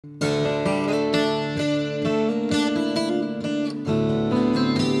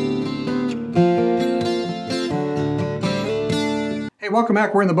Welcome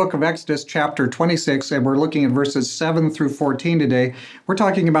back. We're in the book of Exodus, chapter 26, and we're looking at verses 7 through 14 today. We're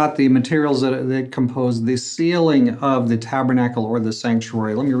talking about the materials that compose the ceiling of the tabernacle or the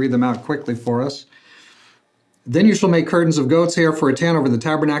sanctuary. Let me read them out quickly for us. Then you shall make curtains of goat's hair for a tent over the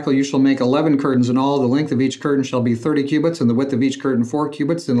tabernacle. You shall make 11 curtains in all. The length of each curtain shall be 30 cubits, and the width of each curtain 4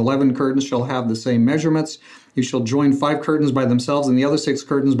 cubits. And 11 curtains shall have the same measurements. You shall join 5 curtains by themselves, and the other 6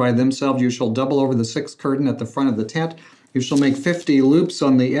 curtains by themselves. You shall double over the 6th curtain at the front of the tent. You shall make 50 loops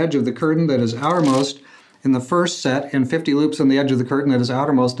on the edge of the curtain that is outermost in the first set, and 50 loops on the edge of the curtain that is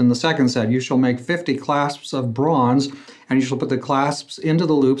outermost in the second set. You shall make 50 clasps of bronze, and you shall put the clasps into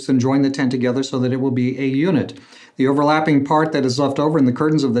the loops and join the tent together so that it will be a unit. The overlapping part that is left over in the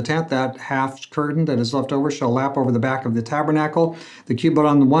curtains of the tent, that half curtain that is left over, shall lap over the back of the tabernacle. The cubit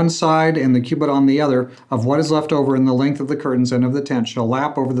on the one side and the cubit on the other of what is left over in the length of the curtains and of the tent shall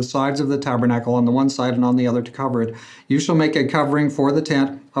lap over the sides of the tabernacle on the one side and on the other to cover it. You shall make a covering for the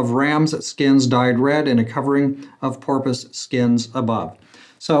tent of ram's skins dyed red and a covering of porpoise skins above.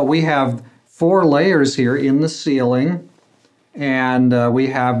 So we have 4 layers here in the ceiling, and we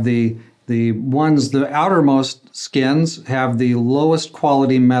have the outermost skins have the lowest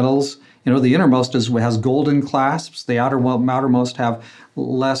quality metals. The innermost has golden clasps. The outermost have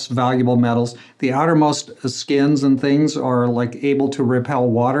less valuable metals. The outermost skins and things are able to repel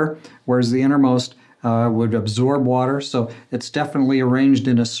water, whereas the innermost would absorb water. So it's definitely arranged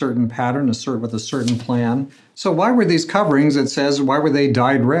in a certain pattern, with a certain plan. So why were these coverings, it says, why were they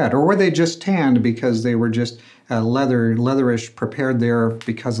dyed red? Or were they just tanned because they were just leatherish, prepared there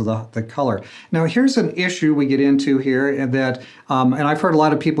because of the color? Now, here's an issue we get into here, and I've heard a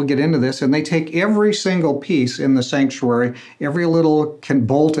lot of people get into this, and they take every single piece in the sanctuary, every little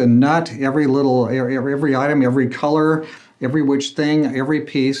bolt and nut, every item, every color, every which thing, every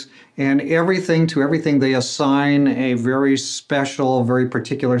piece, and everything they assign a very special, very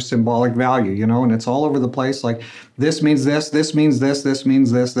particular symbolic value, and it's all over the place, like this means this means this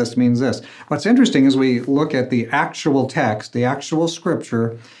means this means this. What's interesting is we look at the actual text, the actual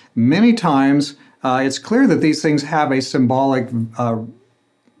scripture, many times it's clear that these things have a symbolic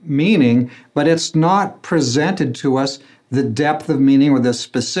meaning, but it's not presented to us the depth of meaning or the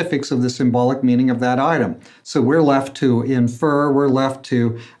specifics of the symbolic meaning of that item. So we're left to infer, we're left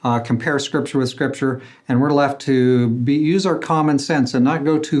to compare scripture with scripture, and we're left to use our common sense and not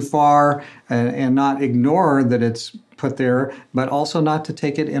go too far and not ignore that it's put there, but also not to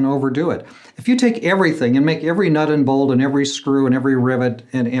take it and overdo it. If you take everything and make every nut and bolt and every screw and every rivet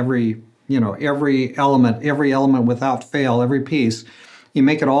and every element without fail, every piece, you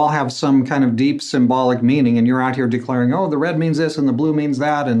make it all have some kind of deep symbolic meaning, and you're out here declaring, oh, the red means this, and the blue means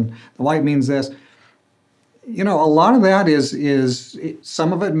that, and the white means this. A lot of that is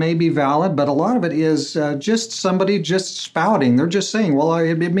some of it may be valid, but a lot of it is just somebody just spouting. They're just saying, well,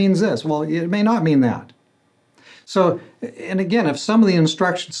 it means this. Well, it may not mean that. So, and again, if some of the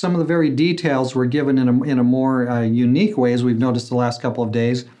instructions, some of the very details were given in a more unique way, as we've noticed the last couple of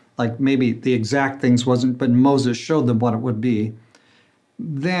days, like maybe the exact things wasn't, but Moses showed them what it would be,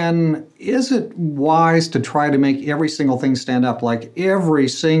 then is it wise to try to make every single thing stand up, like every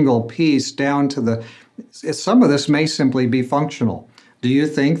single piece down to some of this may simply be functional. Do you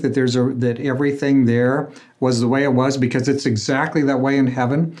think that that everything there was the way it was because it's exactly that way in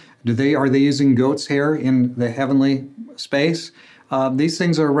heaven? Are they using goat's hair in the heavenly space? These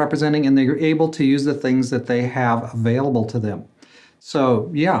things are representing, and they're able to use the things that they have available to them. So,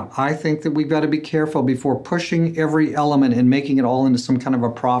 yeah, I think that we've got to be careful before pushing every element and making it all into some kind of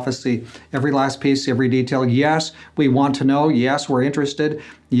a prophecy, every last piece, every detail. Yes, we want to know. Yes, we're interested.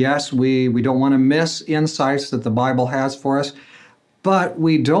 Yes, we don't want to miss insights that the Bible has for us. But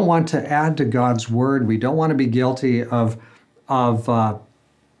we don't want to add to God's word. We don't want to be guilty of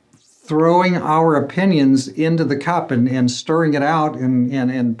throwing our opinions into the cup and stirring it out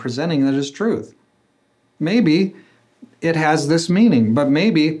and presenting it as truth. Maybe it has this meaning, but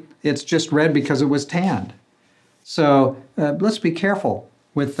maybe it's just red because it was tanned. So let's be careful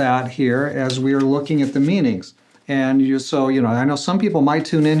with that here as we are looking at the meanings. And I know some people might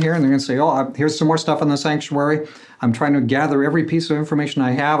tune in here and they're going to say, oh, here's some more stuff in the sanctuary. I'm trying to gather every piece of information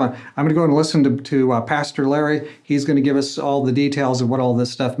I have. I'm going to go and listen to Pastor Larry. He's going to give us all the details of what all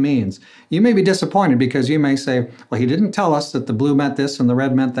this stuff means. You may be disappointed because you may say, well, he didn't tell us that the blue meant this and the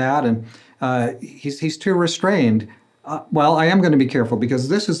red meant that, and he's too restrained. Well, I am going to be careful because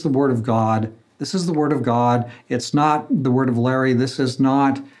this is the Word of God. This is the Word of God. It's not the Word of Larry. This is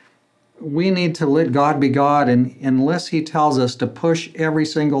not we need to let God be God, and unless He tells us to push every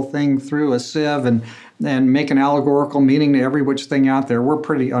single thing through a sieve and make an allegorical meaning to every which thing out there, we're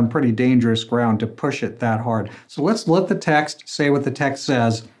on pretty dangerous ground to push it that hard. So let's let the text say what the text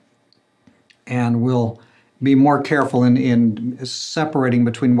says, and we'll be more careful in separating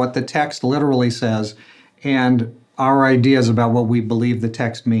between what the text literally says and our ideas about what we believe the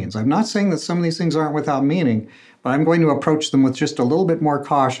text means. I'm not saying that some of these things aren't without meaning, but I'm going to approach them with just a little bit more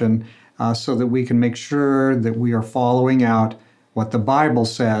caution so that we can make sure that we are following out what the Bible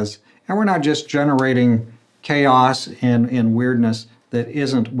says, and we're not just generating chaos and weirdness that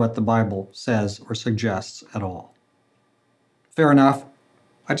isn't what the Bible says or suggests at all. Fair enough.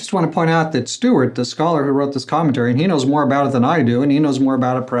 I just want to point out that Stewart, the scholar who wrote this commentary, and he knows more about it than I do, and he knows more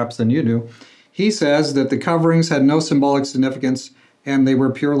about it perhaps than you do, he says that the coverings had no symbolic significance and they were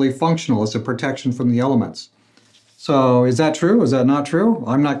purely functional as a protection from the elements. So is that true? Is that not true?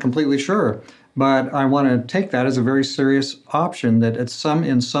 I'm not completely sure, but I want to take that as a very serious option that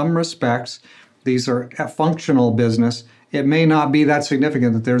in some respects, these are a functional business. It may not be that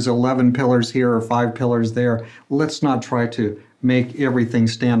significant that there's 11 pillars here or 5 pillars there. Let's not try to make everything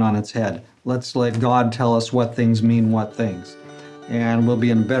stand on its head. Let's let God tell us what things mean what things. And we'll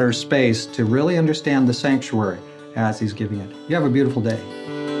be in a better space to really understand the sanctuary as He's giving it. You have a beautiful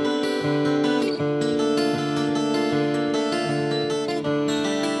day.